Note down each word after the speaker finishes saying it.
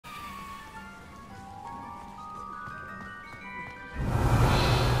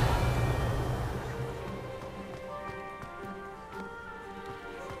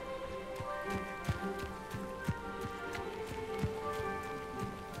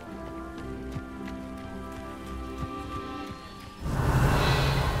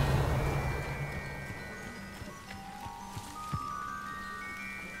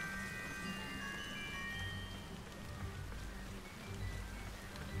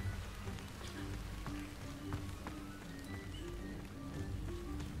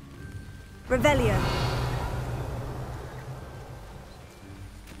Revelio.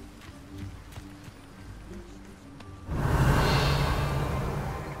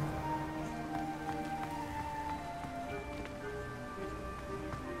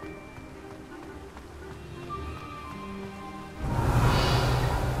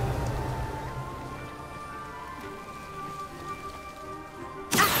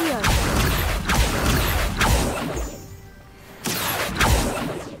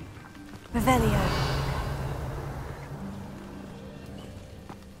 Revelio.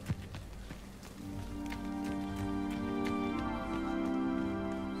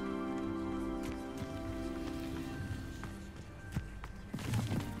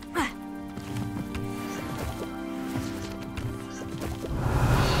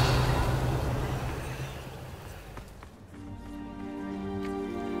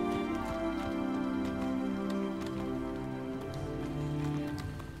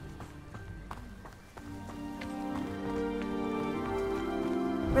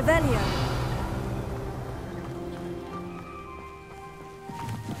 Revelio.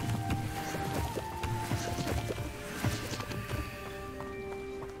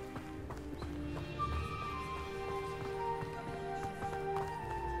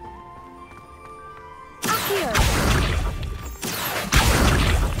 Accio.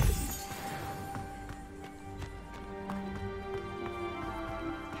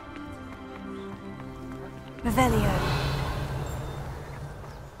 Revelio.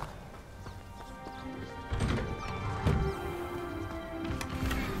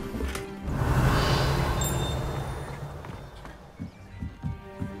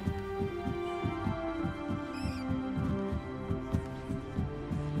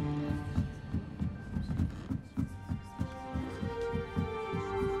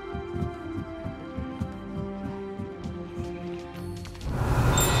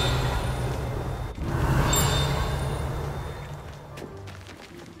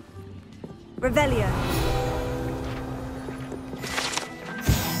 Revelio.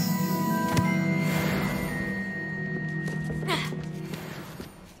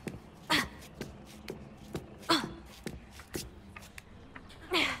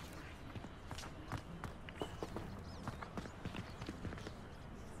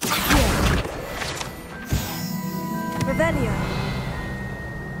 Revelio.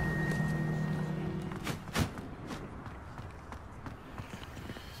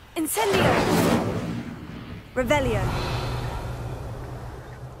 Incendio. Revelio.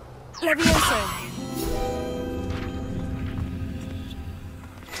 Levioso.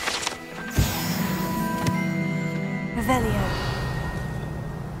 Revelio.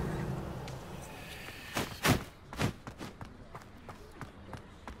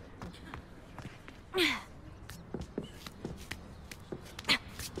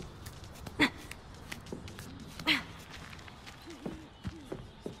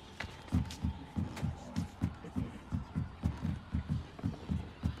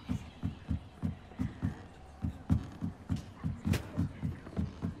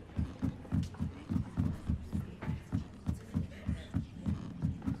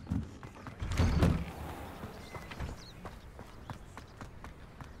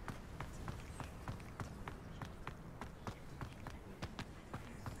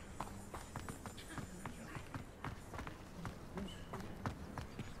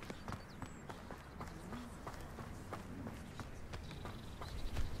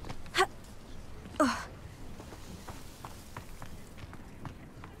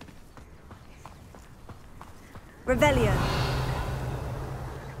 Revelio.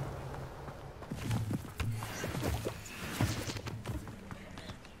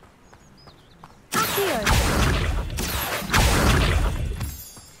 Accio.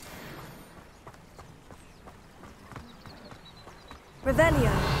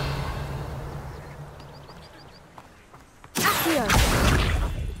 Revelio. Accio.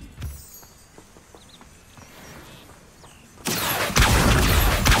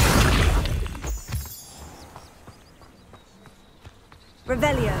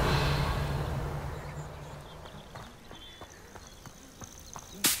 Revelio.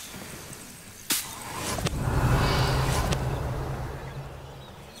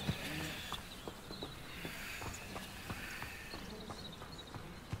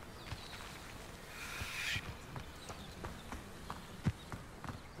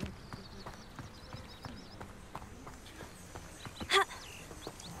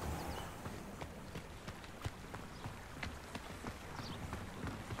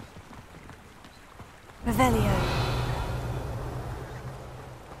 Revelio.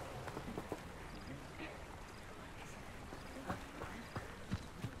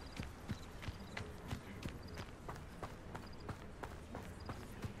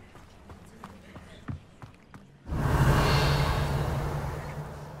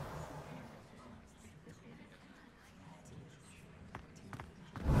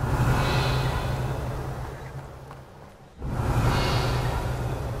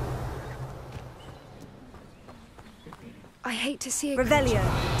 I hate to see a Revelio. creature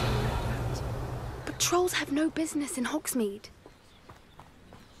like that, but trolls have no business in Hogsmeade.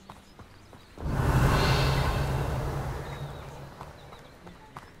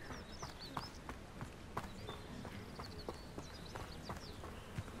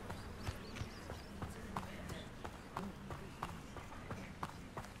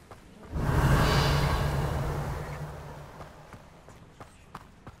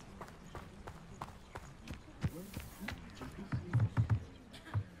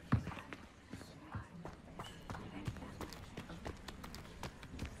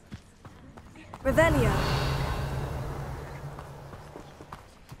 Revelio.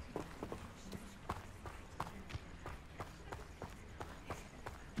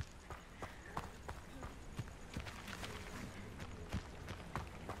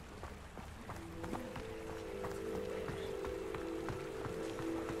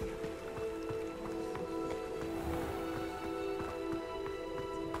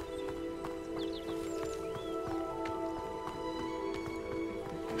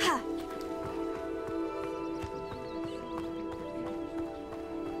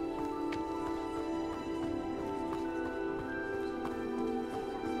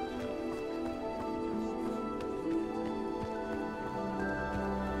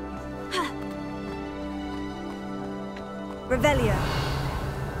 Revelio.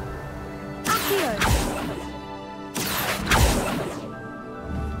 Accio.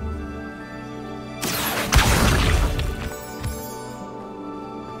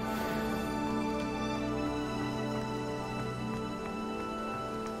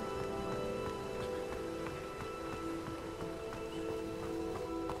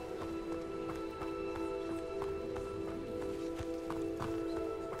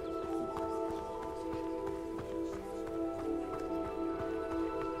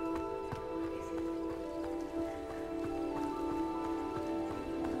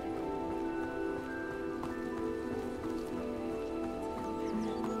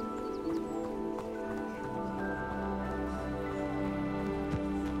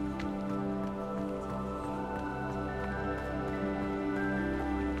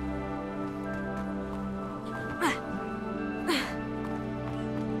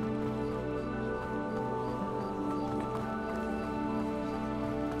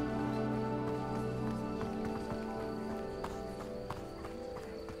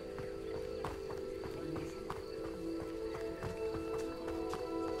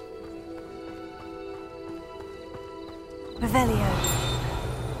 Revelio.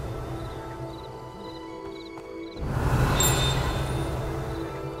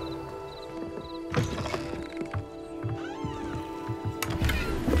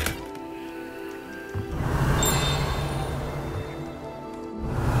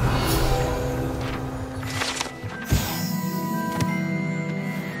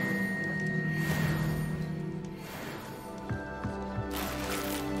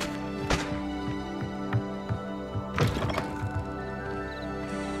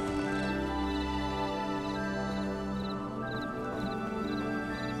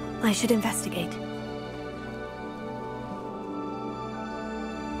 I should investigate.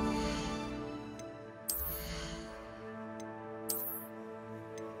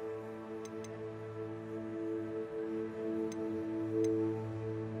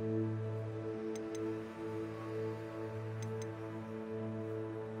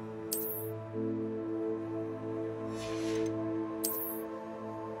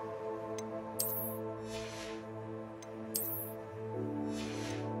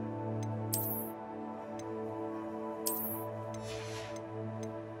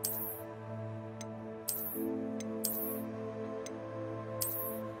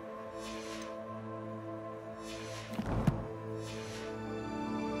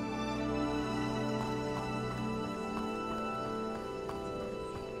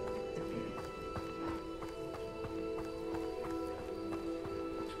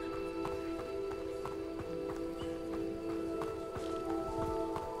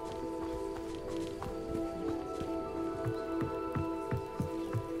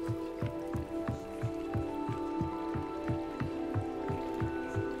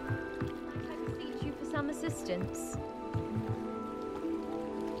 Assistance.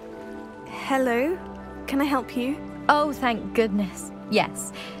 Hello? Can I help you? Oh, thank goodness.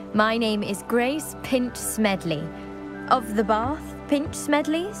 Yes. My name is Grace Pinch Smedley. Of the Bath Pinch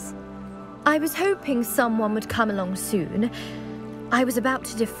Smedleys? I was hoping someone would come along soon. I was about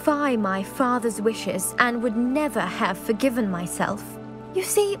to defy my father's wishes and would never have forgiven myself. You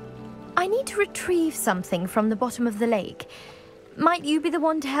see, I need to retrieve something from the bottom of the lake. Might you be the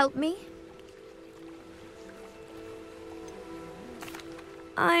one to help me?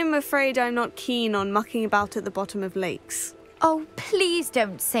 I'm afraid I'm not keen on mucking about at the bottom of lakes. Oh, please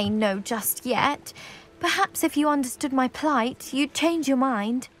don't say no just yet. Perhaps if you understood my plight, you'd change your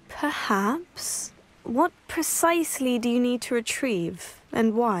mind. Perhaps? What precisely do you need to retrieve,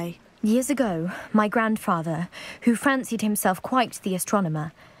 and why? Years ago, my grandfather, who fancied himself quite the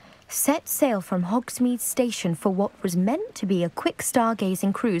astronomer, set sail from Hogsmeade Station for what was meant to be a quick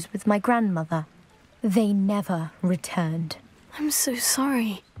stargazing cruise with my grandmother. They never returned. I'm so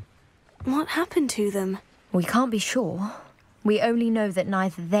sorry. What happened to them? We can't be sure. We only know that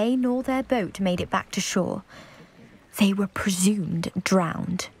neither they nor their boat made it back to shore. They were presumed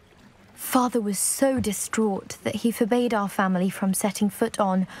drowned. Father was so distraught that he forbade our family from setting foot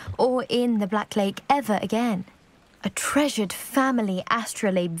on or in the Black Lake ever again. A treasured family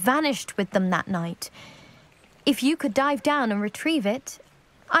astrolabe vanished with them that night. If you could dive down and retrieve it,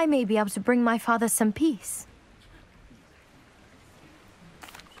 I may be able to bring my father some peace.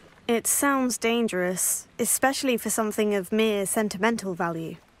 It sounds dangerous, especially for something of mere sentimental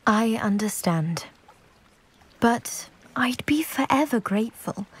value. I understand. But I'd be forever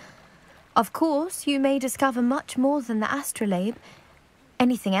grateful. Of course, you may discover much more than the astrolabe.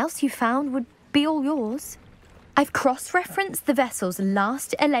 Anything else you found would be all yours. I've cross-referenced the vessel's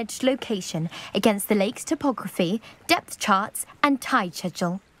last alleged location against the lake's topography, depth charts, and tide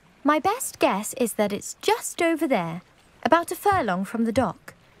schedule. My best guess is that it's just over there, about a furlong from the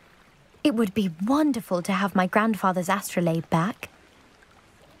dock. It would be wonderful to have my grandfather's astrolabe back.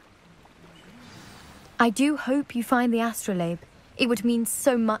 I do hope you find the astrolabe. It would mean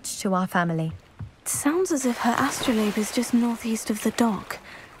so much to our family. It sounds as if her astrolabe is just northeast of the dock.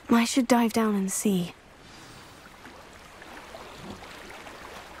 I should dive down and see.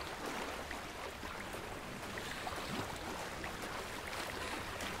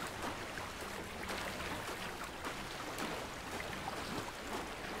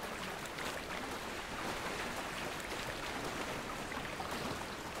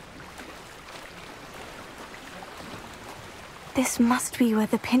 This must be where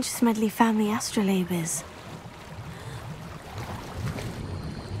the Pinch-Smedley family astrolabe is.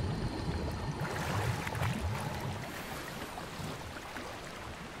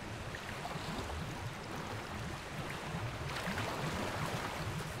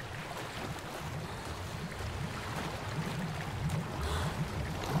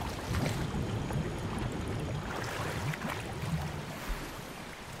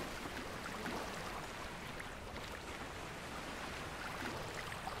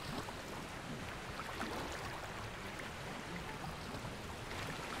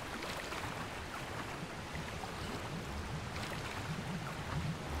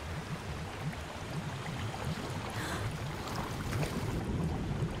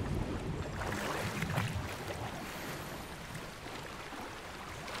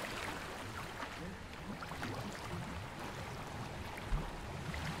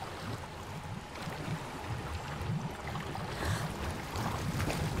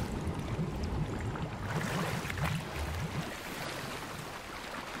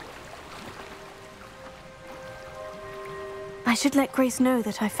 I should let Grace know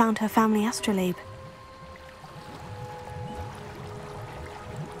that I found her family astrolabe.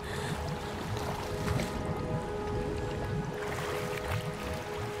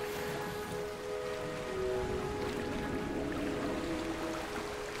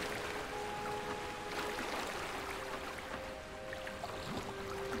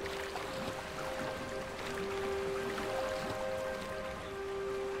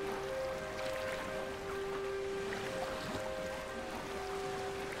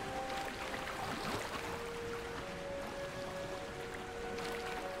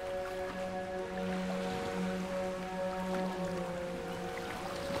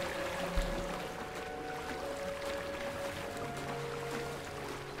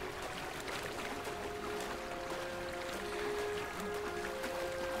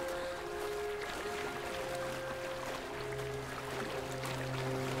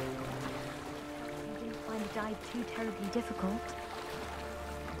 Dive too terribly difficult.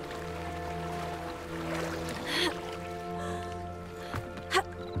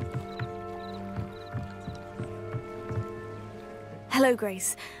 Hello,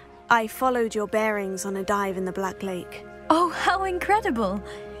 Grace. I followed your bearings on a dive in the Black Lake. Oh, how incredible!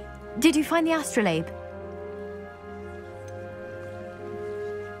 Did you find the astrolabe?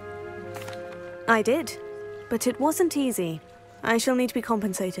 I did, but it wasn't easy. I shall need to be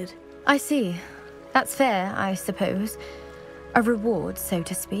compensated. I see. That's fair, I suppose. A reward, so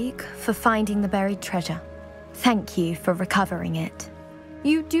to speak, for finding the buried treasure. Thank you for recovering it.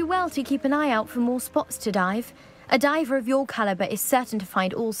 You do well to keep an eye out for more spots to dive. A diver of your caliber is certain to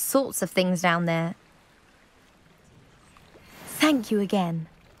find all sorts of things down there. Thank you again.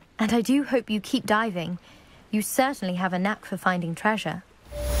 And I do hope you keep diving. You certainly have a knack for finding treasure.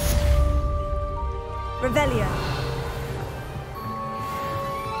 Revelio.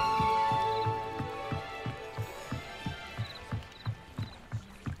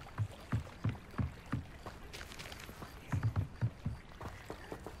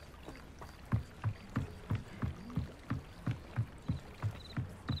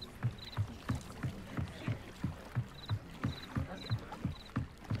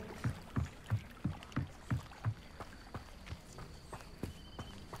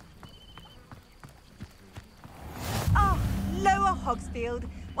 Hogsfield,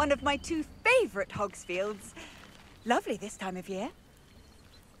 one of my 2 favourite Hogsfields. Lovely this time of year.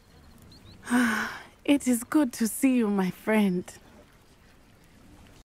 It is good to see you, my friend.